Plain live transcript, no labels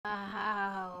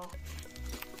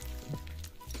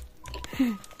How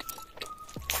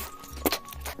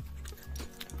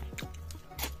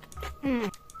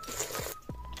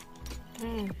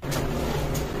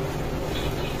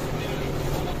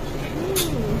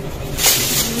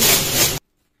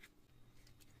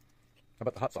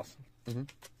about the hot sauce?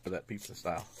 For that pizza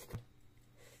style.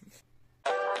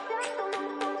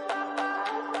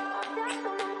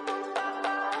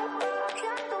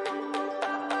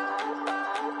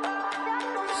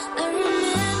 I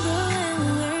remember when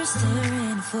we were staring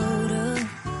at a photo.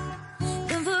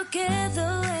 Don't forget the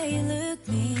way you look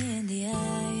me in the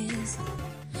eyes.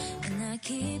 And I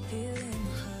keep you in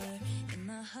my heart. And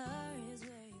my heart is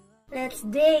where you are. Let's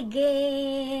dig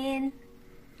in.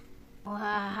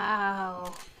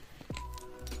 Wow.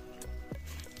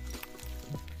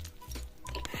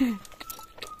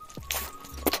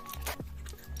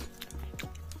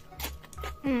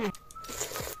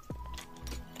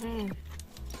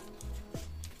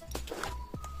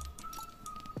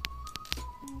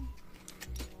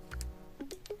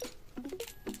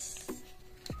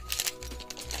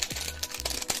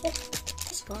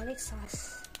 It's garlic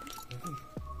sauce.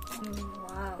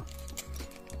 Wow.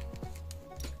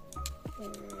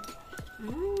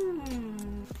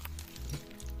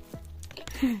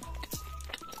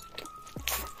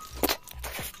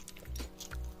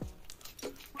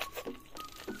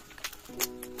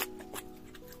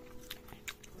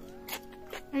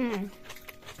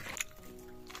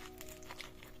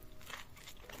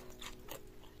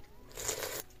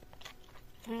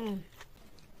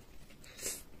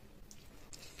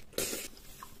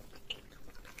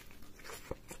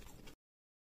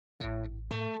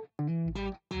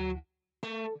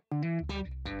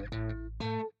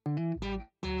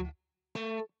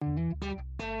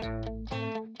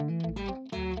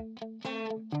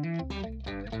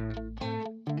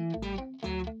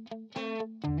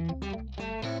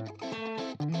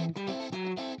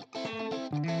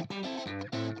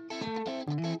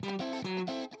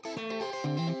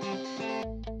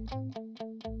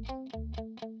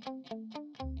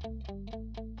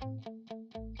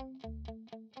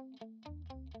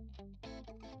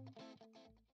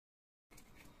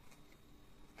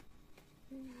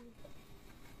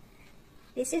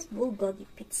 This is Bulgogi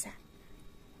pizza.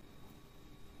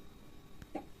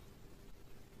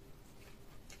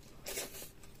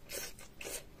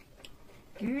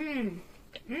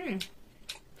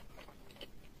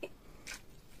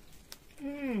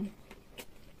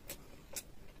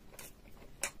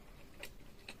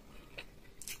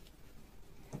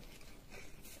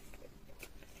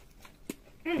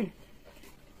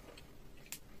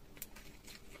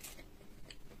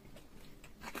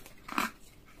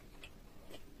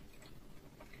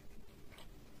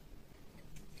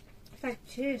 It's like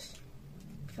cheese,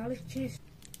 garlic cheese.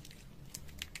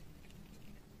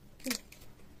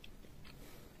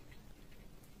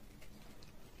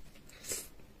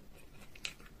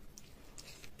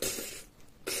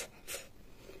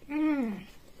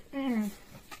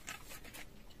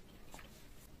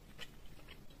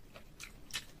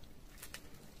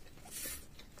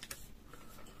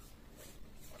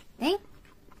 Eh?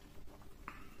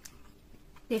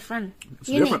 Different. It's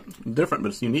different, but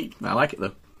it's unique. I like it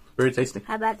though. Very tasty.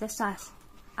 How about the sauce?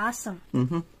 Awesome.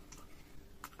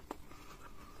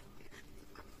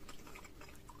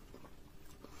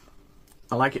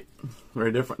 I like it.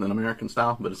 Very different than American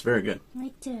style, but it's very good.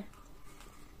 Me too.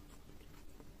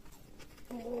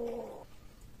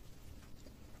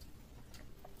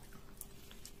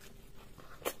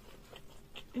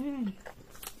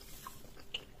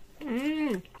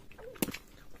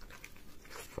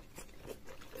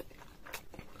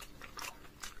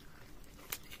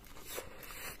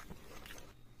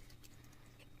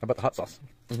 How about the hot sauce?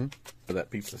 For that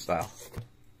pizza style.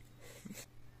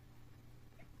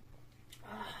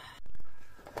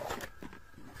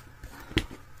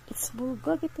 It's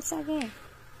Bulgogi pizza again.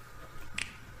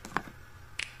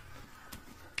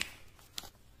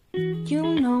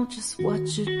 You know just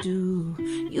what you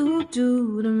do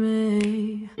to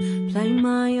me. Play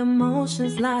my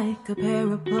emotions like a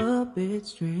pair of puppet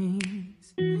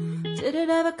strings. Did it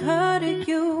ever occur to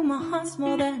you my heart's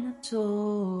more than a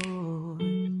toy?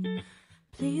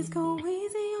 Please go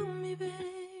easy on me, babe.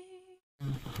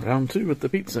 Round 2 with the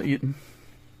pizza eating.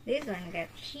 This one got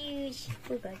huge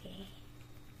Bulgogi.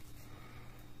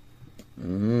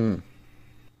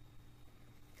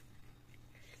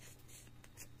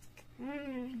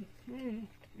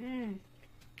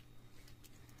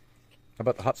 How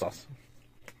about the hot sauce?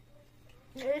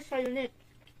 It is so unique.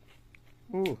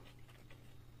 Ooh.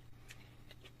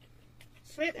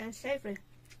 Sweet and savory.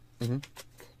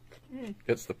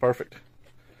 It's the perfect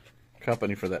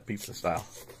company for that pizza style.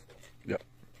 Yep.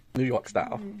 New York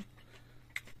style.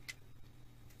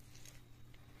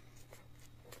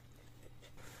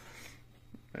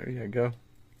 There you go.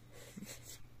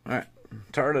 Alright,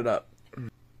 turn it up.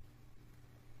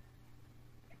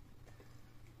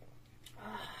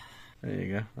 There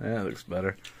you go. Yeah, that looks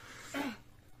better.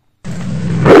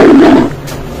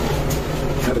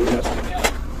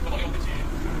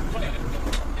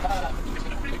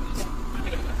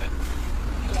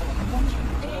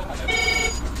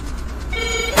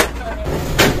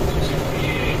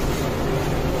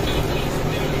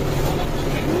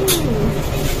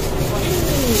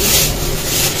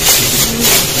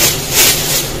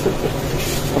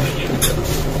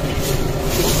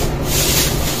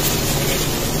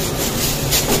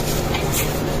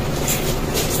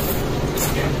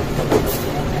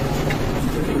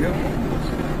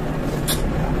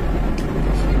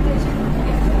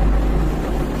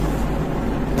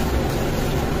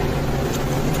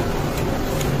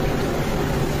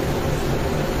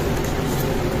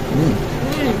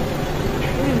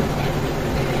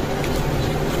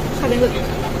 Really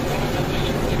good.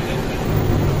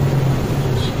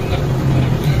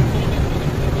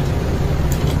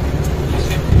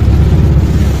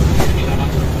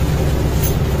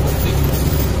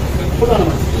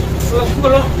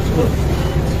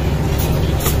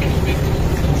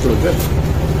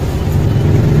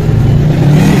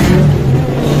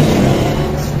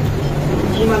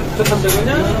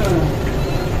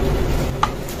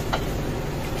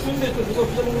 추운데 또 누가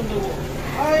부자 먹는다고.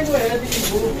 아이고,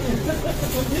 애들이 뭐.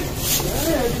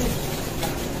 애들이.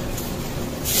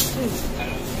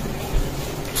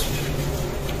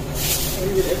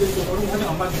 애들이 또 얼음 사냥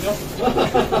안 만드죠?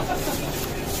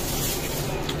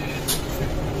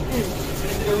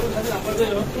 애들이 얼음 사냥 안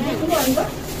만드죠? 그거 아닌가?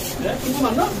 네? 그거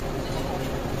맞나?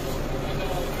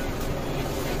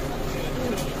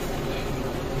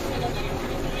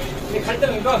 갈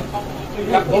때는 이거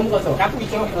넘어가서 약국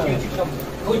있죠?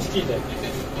 거기 지키야 돼.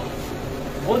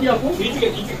 어디하고?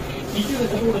 이쪽에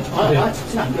저쪽으로 아,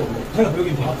 지키면 안 돼, 원래.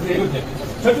 여기 봐. 그래?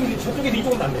 저쪽에서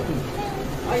이쪽은 안 돼.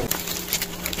 아이.